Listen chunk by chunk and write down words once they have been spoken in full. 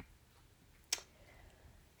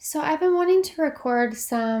So I've been wanting to record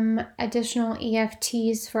some additional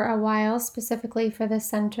EFTs for a while, specifically for the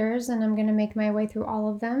centers, and I'm going to make my way through all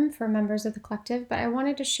of them for members of the collective, but I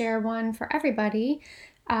wanted to share one for everybody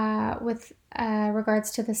with regards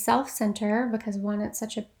to the self center, because one, it's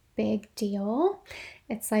such a big deal.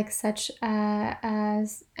 It's like such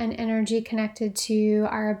as an energy connected to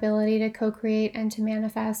our ability to co-create and to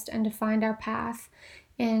manifest and to find our path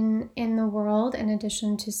in the world, in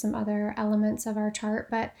addition to some other elements of our chart.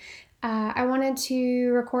 But I wanted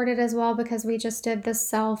to record it as well because we just did the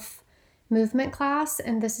self movement class,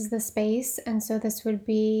 and this is the space, and so this would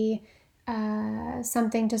be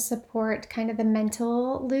something to support kind of the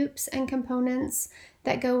mental loops and components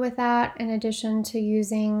that go with that, in addition to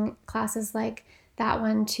using classes like that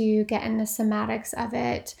one to get in the somatics of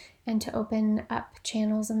it and to open up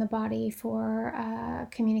channels in the body for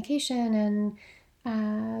communication and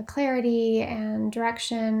clarity and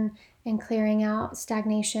direction and clearing out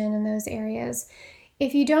stagnation in those areas.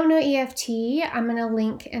 If you don't know EFT, I'm going to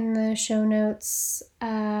link in the show notes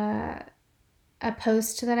a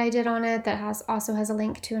post that I did on it that also has a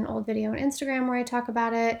link to an old video on Instagram where I talk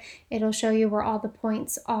about it. It'll show you where all the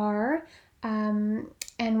points are and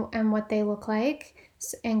what they look like,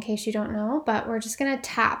 in case you don't know. But we're just going to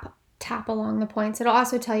tap along the points. It'll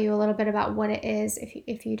also tell you a little bit about what it is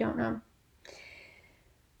if you don't know.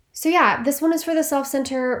 So yeah, this one is for the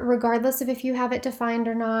self-center, regardless of if you have it defined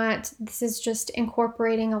or not. This is just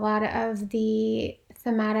incorporating a lot of the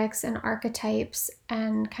thematics and archetypes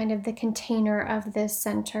and kind of the container of this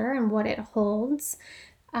center and what it holds.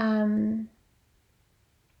 There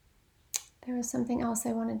was something else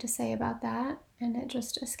I wanted to say about that, and it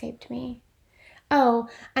just escaped me. Oh,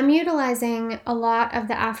 I'm utilizing a lot of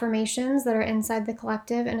the affirmations that are inside the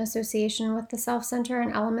collective in association with the self-center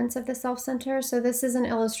and elements of the self-center. So this is an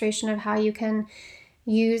illustration of how you can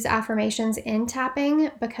use affirmations in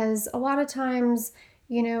tapping, because a lot of times,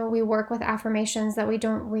 we work with affirmations that we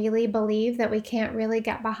don't really believe, that we can't really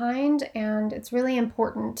get behind, and it's really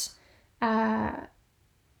important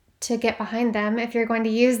to get behind them if you're going to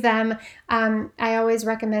use them. I always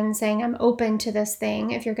recommend saying I'm open to this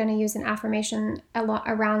thing if you're going to use an affirmation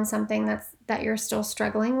around something that you're still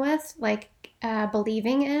struggling with, like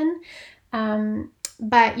believing in.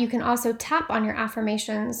 But you can also tap on your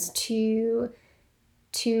affirmations to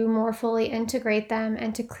more fully integrate them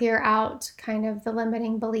and to clear out kind of the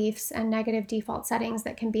limiting beliefs and negative default settings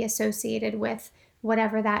that can be associated with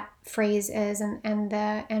whatever that phrase is and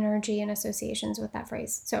the energy and associations with that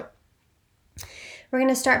phrase. So we're going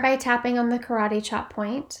to start by tapping on the karate chop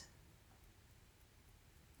point.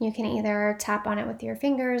 You can either tap on it with your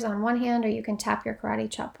fingers on one hand, or you can tap your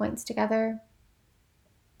karate chop points together.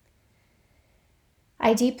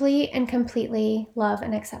 I deeply and completely love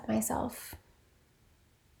and accept myself.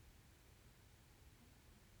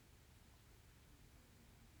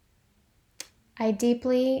 I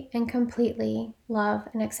deeply and completely love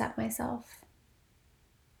and accept myself.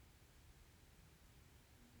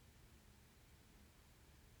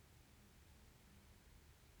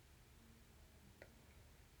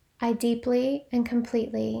 I deeply and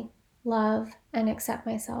completely love and accept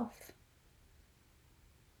myself.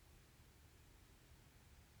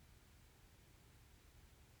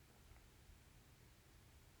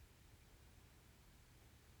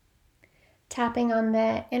 Tapping on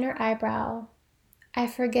the inner eyebrow, I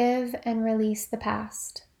forgive and release the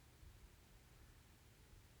past.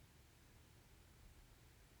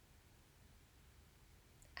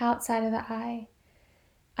 Outside of the eye,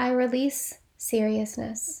 I release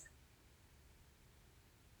seriousness.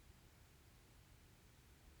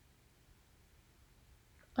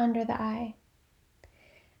 Under the eye,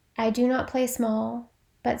 I do not play small,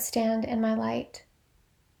 but stand in my light.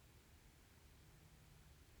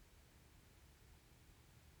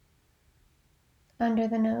 Under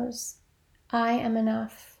the nose, I am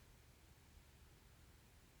enough.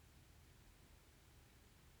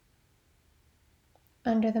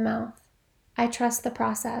 Under the mouth, I trust the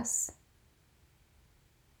process.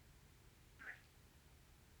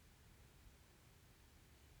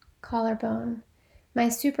 Collarbone, my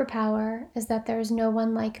superpower is that there is no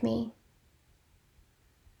one like me.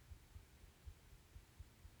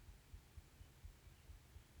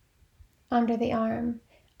 Under the arm,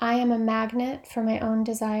 I am a magnet for my own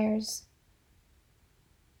desires.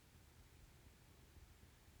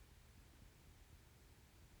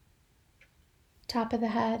 Top of the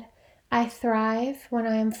head, I thrive when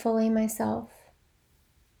I am fully myself.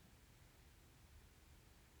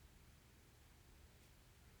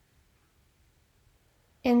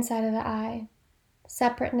 Inside of the eye,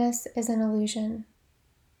 separateness is an illusion.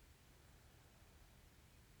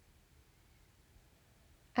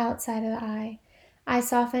 outside of the eye. I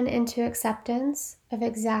soften into acceptance of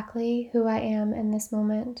exactly who I am in this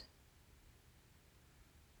moment.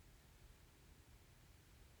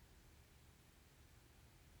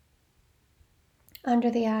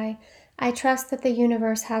 Under the eye, I trust that the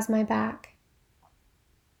universe has my back.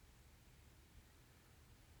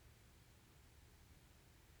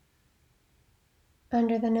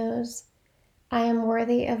 Under the nose, I am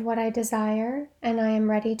worthy of what I desire and I am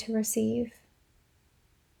ready to receive.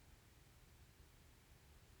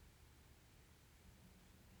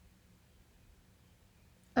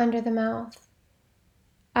 Under the mouth,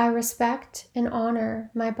 I respect and honor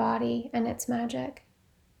my body and its magic.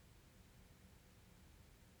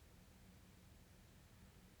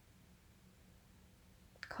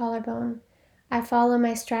 Collarbone, I follow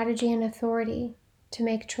my strategy and authority to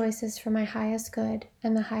make choices for my highest good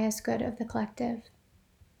and the highest good of the collective.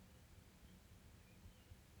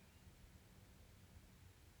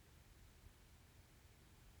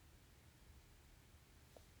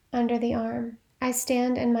 Under the arm, I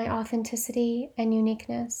stand in my authenticity and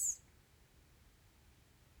uniqueness.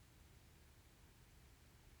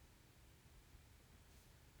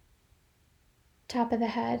 Top of the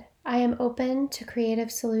head, I am open to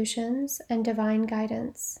creative solutions and divine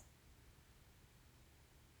guidance.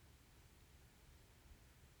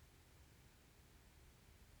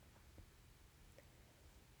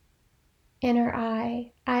 Inner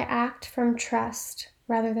eye, I act from trust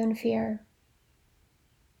rather than fear.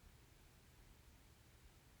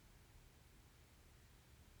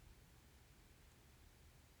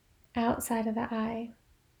 Outside of the eye,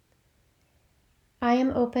 I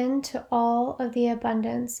am open to all of the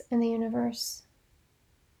abundance in the universe.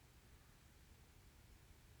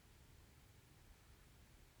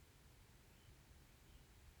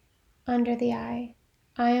 Under the eye,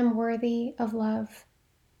 I am worthy of love.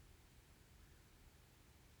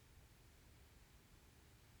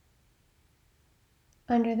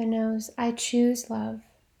 Under the nose, I choose love.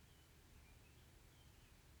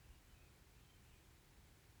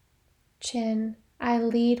 Chin, I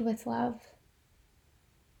lead with love.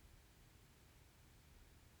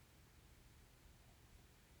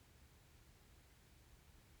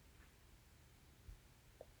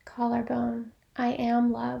 Collarbone, I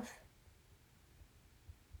am love.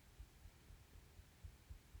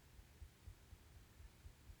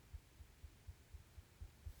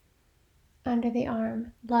 Under the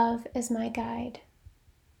arm, love is my guide.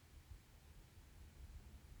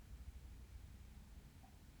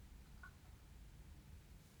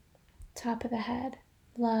 Top of the head,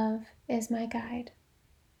 love is my guide.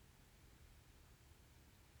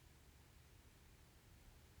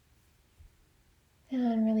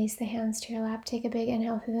 And release the hands to your lap. Take a big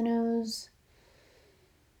inhale through the nose.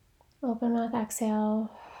 Open mouth,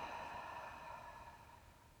 exhale.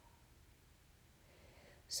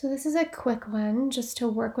 So this is a quick one just to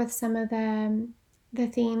work with some of the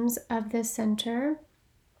themes of this center.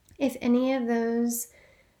 If any of those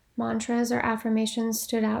mantras or affirmations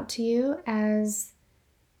stood out to you as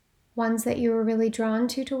ones that you were really drawn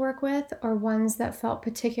to work with, or ones that felt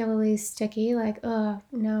particularly sticky, like, oh,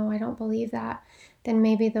 no, I don't believe that, then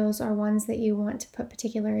maybe those are ones that you want to put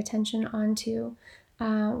particular attention onto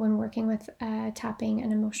when working with tapping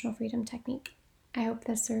and emotional freedom technique. I hope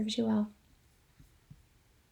this serves you well.